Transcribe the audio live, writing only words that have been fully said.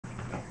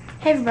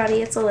Hey everybody,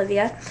 it's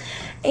Olivia,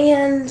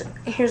 and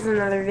here's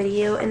another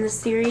video in the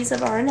series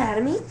of our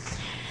anatomy.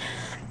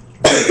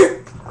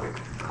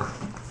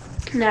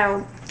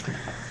 Now,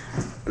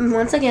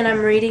 once again,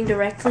 I'm reading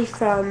directly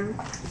from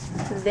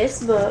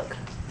this book,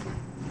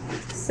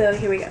 so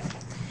here we go.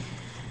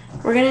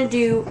 We're going to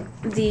do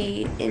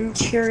the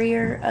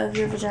interior of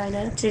your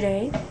vagina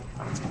today.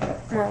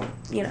 Well,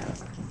 you know,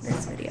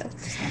 this video.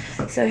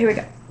 So here we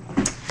go.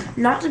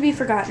 Not to be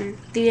forgotten,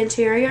 the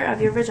interior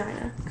of your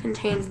vagina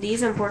contains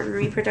these important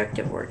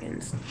reproductive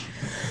organs.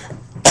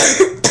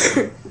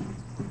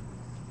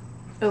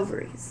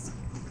 Ovaries.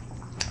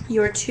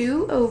 Your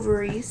 2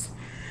 ovaries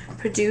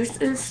produce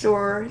and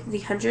store the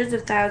hundreds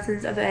of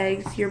thousands of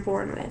eggs you're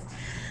born with.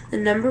 The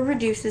number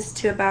reduces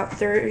to about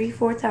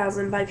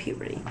 34,000 by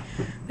puberty.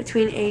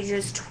 Between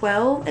ages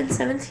 12 and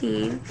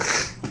 17,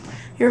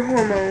 your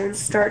hormones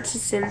start to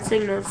send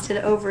signals to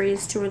the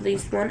ovaries to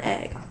release one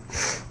egg,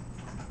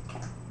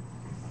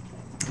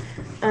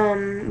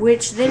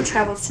 which then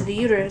travels to the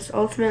uterus,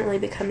 ultimately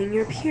becoming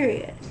your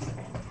period.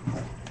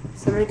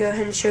 So I'm going to go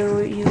ahead and show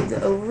you the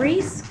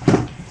ovaries.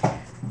 Hold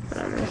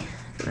on, let me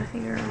put my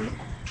finger on it.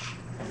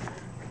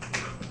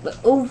 The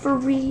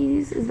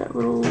ovaries is that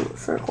little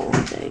circle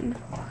thing.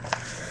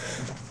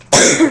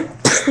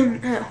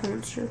 That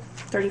holds your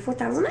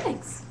 34,000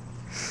 eggs.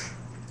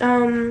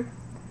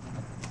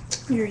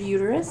 Your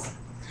uterus.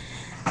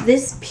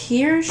 This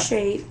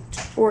pear-shaped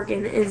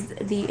organ is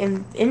the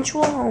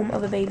eventual home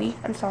of a baby.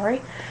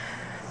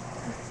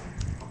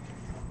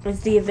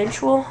 It's the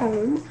eventual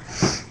home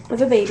of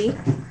a baby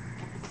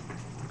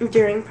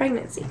during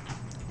pregnancy.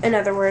 In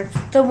other words,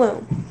 the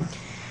womb.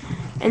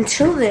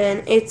 Until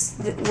then, it's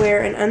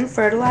where an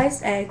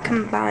unfertilized egg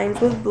combines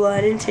with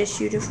blood and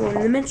tissue to form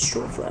the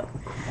menstrual flow,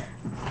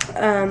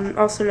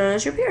 also known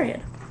as your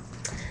period.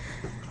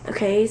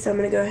 Okay, so I'm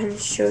going to go ahead and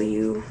show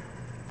you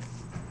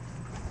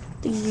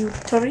the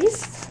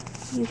uterus.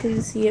 You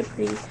can see it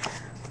pretty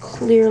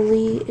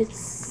clearly.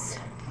 It's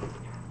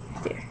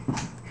there.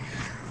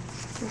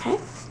 Okay.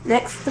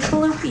 Next, the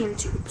fallopian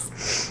tubes.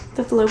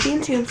 The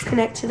fallopian tubes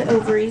connect to the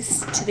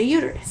ovaries to the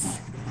uterus.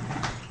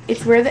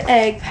 It's where the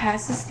egg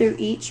passes through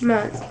each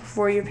month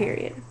before your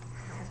period.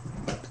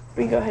 Let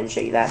me go ahead and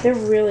show you that. They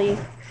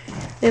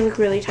look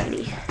really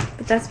tiny,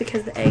 but that's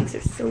because the eggs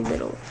are so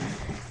little.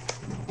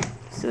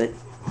 So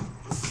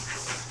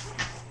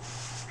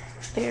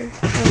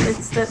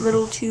it's that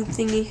little tube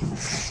thingy.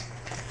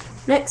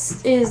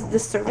 Next is the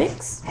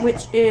cervix,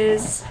 which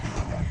is,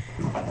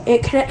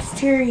 it connects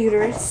to your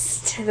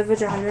uterus, to the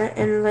vagina,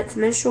 and lets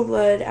menstrual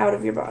blood out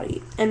of your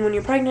body. And when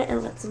you're pregnant, it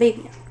lets the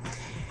baby out.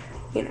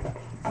 You know,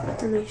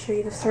 let me show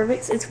you the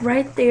cervix. It's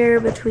right there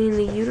between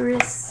the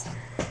uterus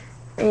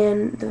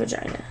and the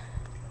vagina.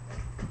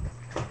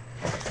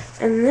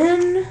 And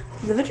then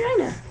the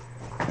vagina.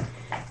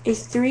 A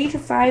 3 to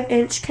 5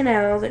 inch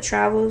canal that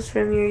travels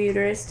from your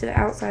uterus to the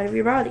outside of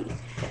your body.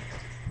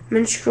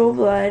 Menstrual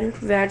blood,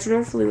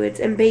 vaginal fluids,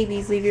 and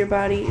babies leave your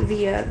body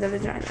via the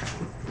vagina.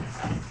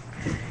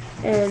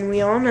 And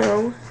we all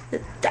know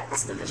that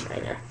that's the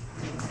vagina.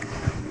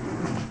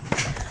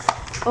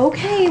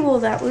 Okay, well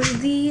that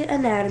was the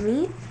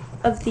anatomy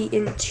of the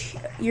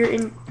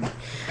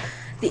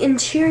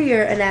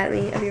interior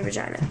anatomy of your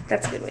vagina.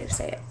 That's a good way to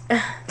say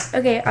it.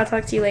 Okay, I'll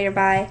talk to you later.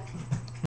 Bye.